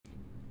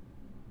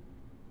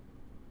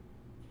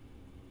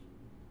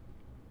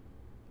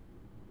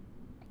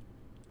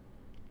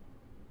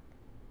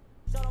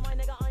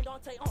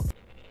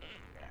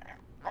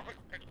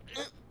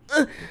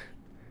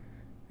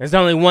There's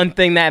only one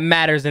thing that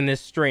matters in this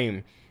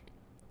stream.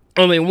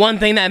 Only one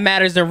thing that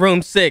matters in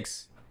room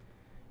 6.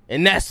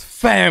 And that's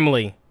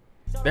family.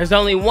 There's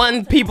only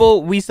one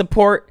people we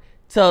support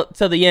till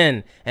the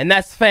end. And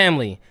that's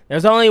family.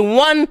 There's only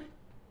one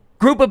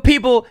group of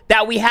people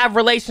that we have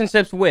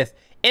relationships with.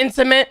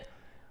 Intimate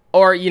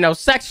or, you know,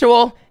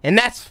 sexual. And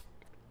that's...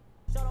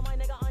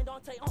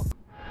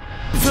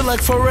 Feel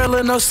like Pharrell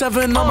in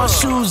 07 on my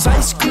shoes,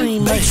 ice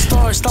cream, like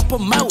stars, stop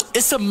them out,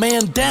 it's a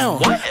man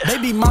down.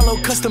 Baby Milo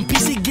custom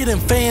PC getting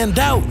fanned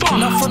out.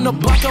 Not from the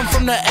block, I'm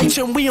from the H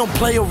and we don't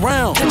play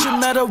around. Catch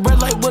him at a red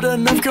light with a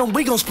nerf gun,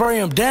 we gon' spray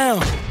him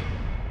down.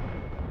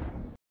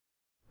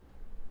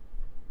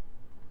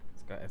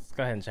 Let's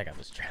go ahead and check out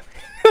this trailer.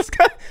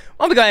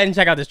 I'm gonna go ahead and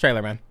check out this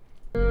trailer, man.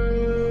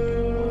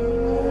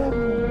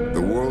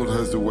 The world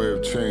has a way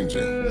of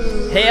changing.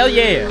 Hell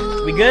yeah.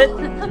 We good?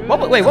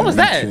 Wait, what was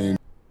that?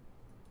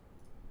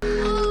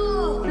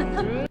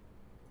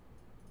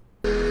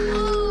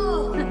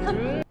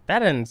 That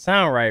didn't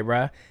sound right,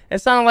 bruh. It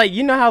sounded like,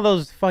 you know how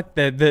those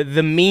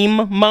the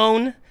meme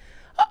moan?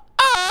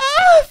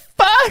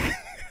 Fuck!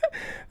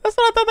 That's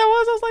what I thought that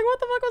was. I was like, what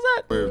the fuck was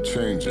that? Way of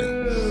changing.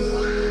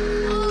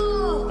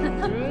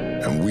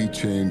 And we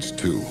change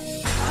too.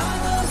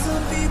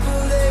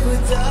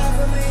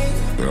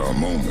 There are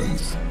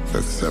moments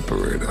that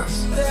separate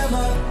us.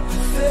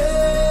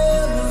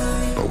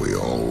 But we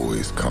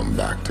always come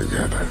back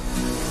together.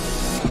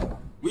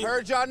 We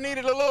heard y'all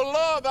needed a little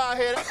love out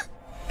here.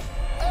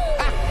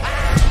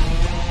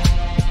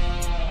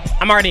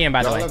 I'm already in,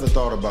 by the way. Y'all ever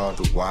thought about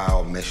the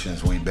wild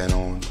missions we've been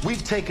on?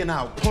 We've taken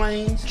out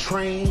planes,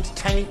 trains,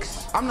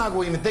 tanks. I'm not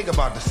going to even think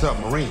about the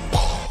submarine.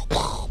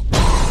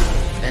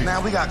 And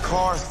now we got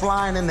cars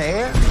flying in the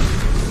air?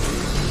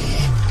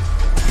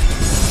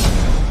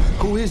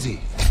 Who is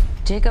he?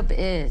 Jacob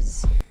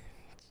is.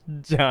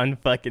 John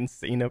fucking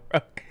Cena,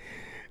 bro.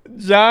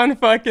 John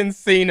fucking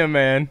Cena,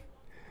 man.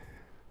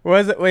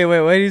 Was it? Wait, what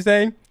are you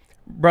saying?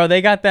 Bro,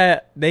 they got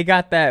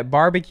that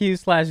barbecue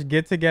 /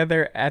 get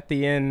together at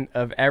the end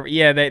of every.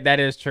 Yeah, that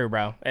is true,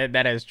 bro.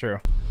 That is true.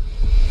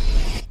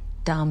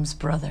 Dom's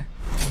brother.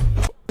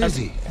 Is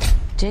he?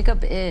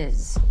 Jacob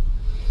is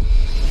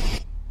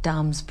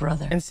Dom's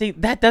brother. And see,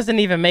 that doesn't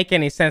even make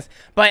any sense.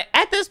 But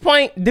at this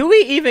point, do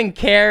we even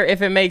care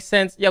if it makes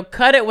sense? Yo,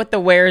 cut it with the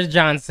where's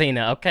John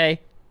Cena,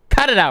 okay?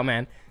 Cut it out,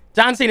 man.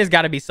 John Cena's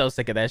got to be so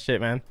sick of that shit,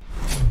 man.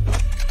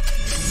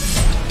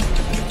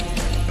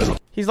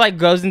 He's like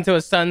goes into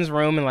his son's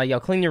room and like,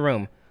 yo, clean your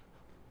room.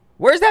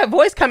 Where's that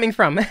voice coming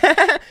from?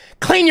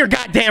 Clean your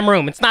goddamn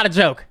room. It's not a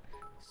joke.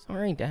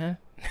 Sorry, Dad.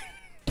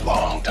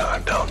 Long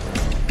time, Dom.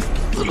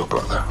 Little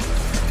brother.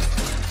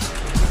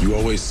 You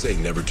always say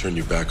never turn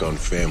your back on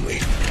family,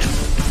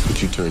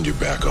 but you turned your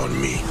back on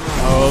me.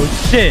 Oh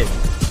shit.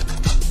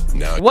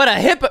 Now what a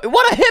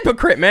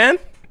hypocrite, man.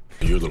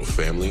 Your little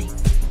family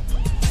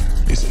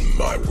is in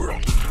my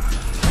world.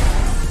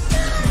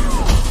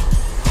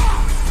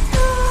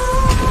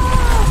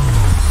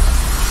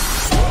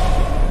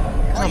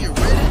 Are you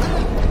ready?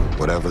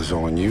 Whatever's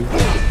on you,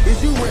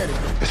 Is you ready?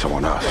 it's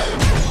on us.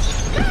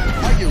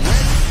 Are you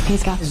ready?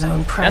 He's got his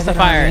own private That's a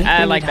fire. army.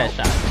 I like that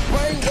shot.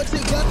 Bring what you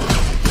got.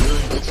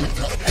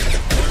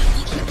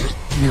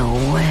 No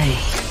way.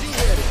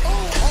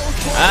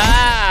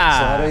 Ah.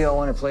 So how do y'all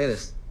want to play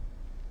this?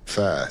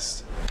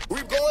 Fast.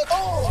 We going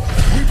on.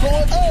 We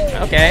going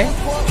on. Okay.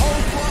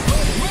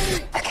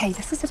 Okay,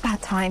 this is a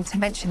bad time to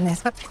mention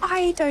this, but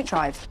I don't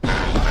drive.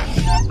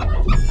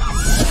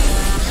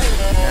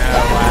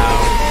 Oh,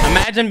 wow.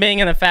 Imagine being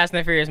in a Fast and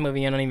the Furious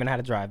movie and don't even know how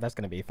to drive. That's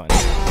gonna be funny.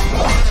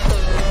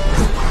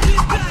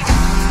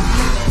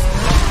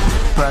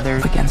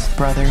 Brother against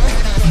brother.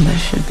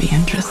 This should be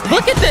interesting.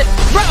 Look at this,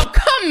 bro.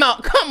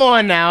 Come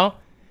on now.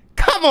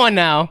 Come on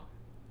now.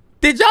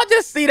 Did y'all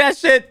just see that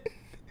shit?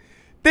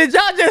 Did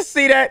y'all just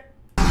see that?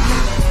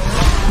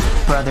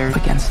 Brother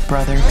against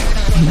brother.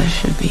 This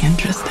should be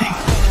interesting.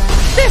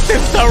 This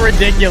is so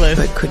ridiculous.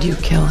 But could you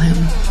kill him?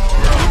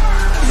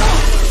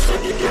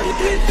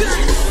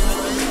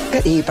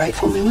 Get the e-brake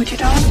for me, would you,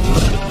 darling?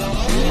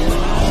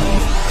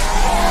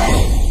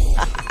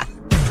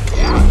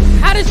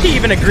 How did she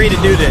even agree to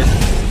do this?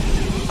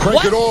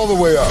 Crank it all the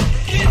way up.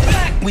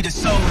 We the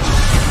soldiers.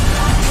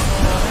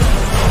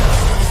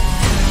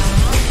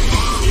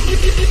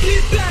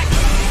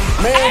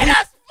 Hey,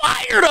 that's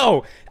fire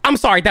though. I'm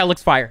sorry, that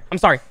looks fire. I'm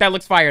sorry, that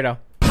looks fire though.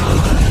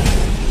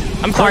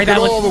 I'm sorry, Crank that it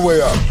all looks. the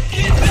way up.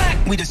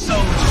 We the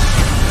soldiers.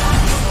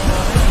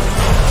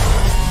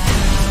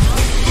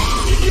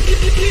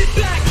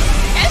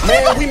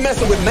 Man, we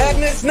messing with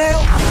magnets now?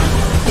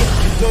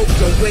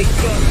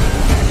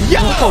 Yo,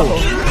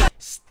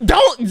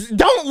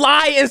 don't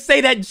lie and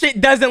say that shit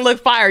doesn't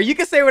look fire. You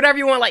can say whatever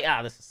you want. Like,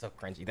 this is so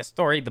cringy. The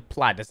story, the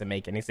plot doesn't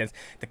make any sense.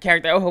 The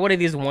character, oh, what are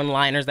these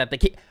one-liners that they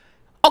keep?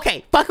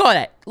 Okay, fuck all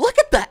that. Look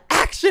at the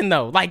action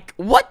though. Like,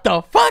 what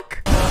the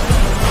fuck?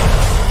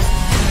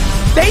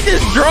 They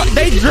just drove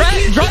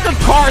a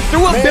car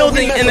through a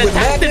building and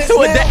attached it to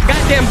a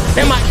goddamn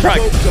semi truck.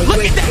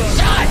 Look at that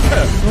shot!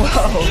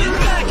 Whoa.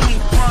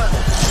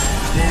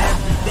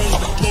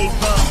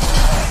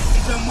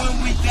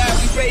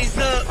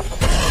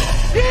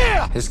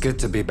 Yeah! It's good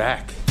to be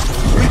back.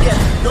 We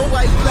got no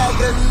white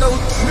flag and no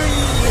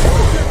tree.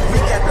 We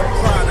got the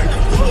product.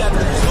 We got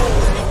the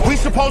tools. We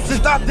supposed to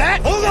stop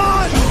that? Hold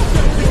on!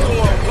 We going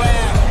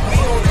wild. We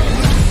on the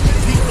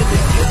loose. Deep in the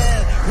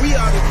ground. We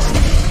are the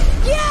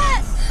truth.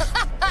 Yes!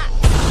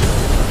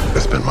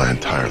 That's been my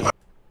entire life.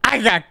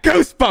 I got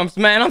goosebumps,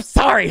 man. I'm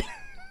sorry.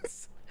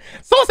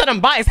 Someone said I'm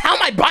biased. How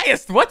am I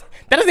biased? What?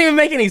 That doesn't even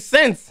make any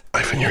sense.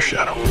 Life in your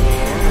shadow.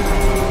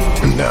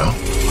 And now?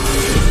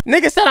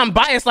 Nigga said I'm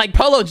biased like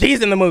Polo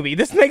G's in the movie.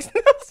 This makes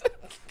no sense.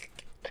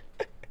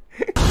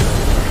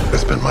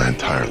 That's been my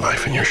entire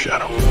life in your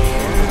shadow.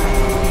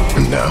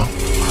 And now?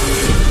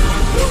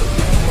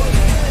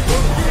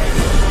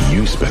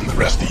 You spend the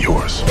rest of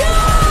yours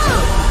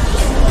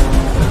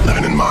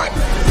living in mine.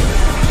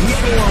 We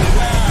going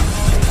wild.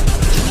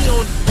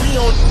 We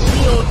on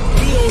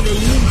the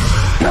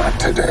loose. Not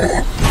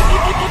today.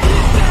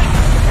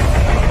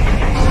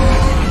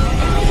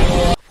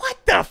 What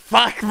the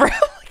fuck, bro?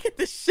 Look at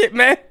this shit,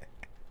 man.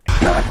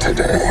 Not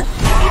today.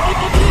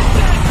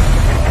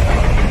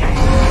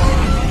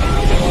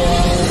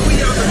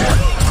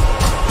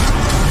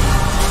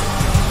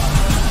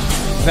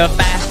 The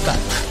faster.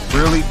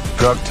 Really?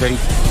 Duct tape?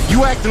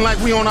 You acting like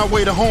we on our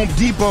way to Home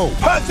Depot.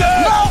 Hunter!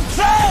 No,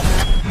 Trent!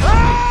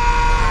 Ah!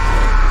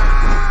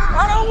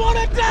 I don't want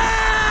to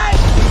die!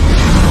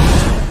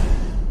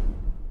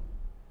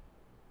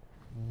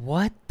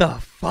 What the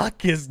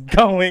fuck is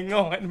going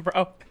on,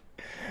 bro?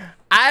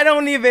 I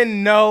don't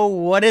even know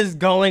what is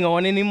going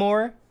on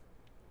anymore.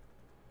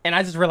 And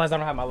I just realized I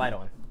don't have my light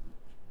on.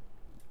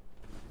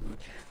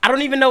 I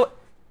don't even know.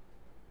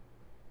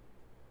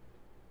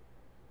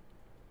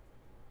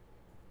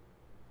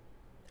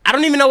 I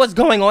don't even know what's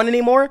going on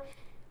anymore.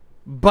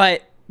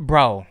 But,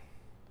 bro,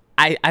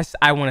 I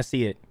want to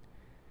see it.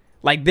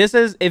 Like, this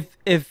is, if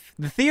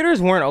the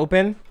theaters weren't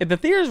open,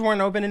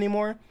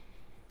 anymore,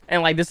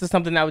 and, like, this is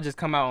something that would just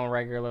come out on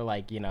regular,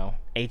 like, you know,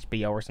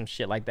 HBO or some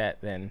shit like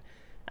that, then,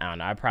 I don't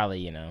know, I'd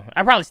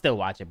probably still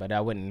watch it, but I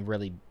wouldn't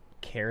really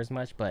care as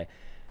much. But,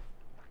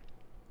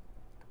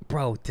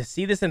 bro, to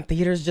see this in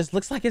theaters just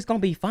looks like it's gonna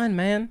be fun,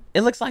 man.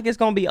 It looks like it's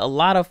gonna be a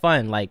lot of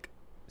fun, like,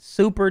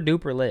 super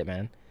duper lit,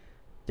 man.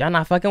 Y'all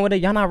not fucking with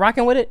it? Y'all not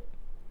rocking with it?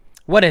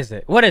 What is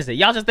it? What is it?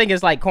 Y'all just think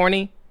it's, like,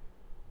 corny?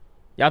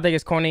 Y'all think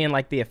it's corny and,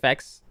 like, the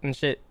effects and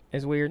shit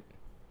is weird?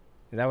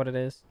 Is that what it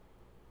is?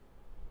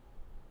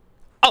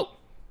 Oh!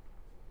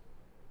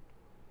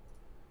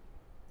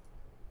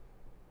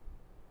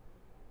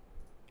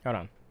 Hold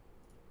on.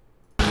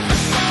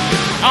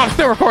 Oh, I'm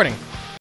still recording.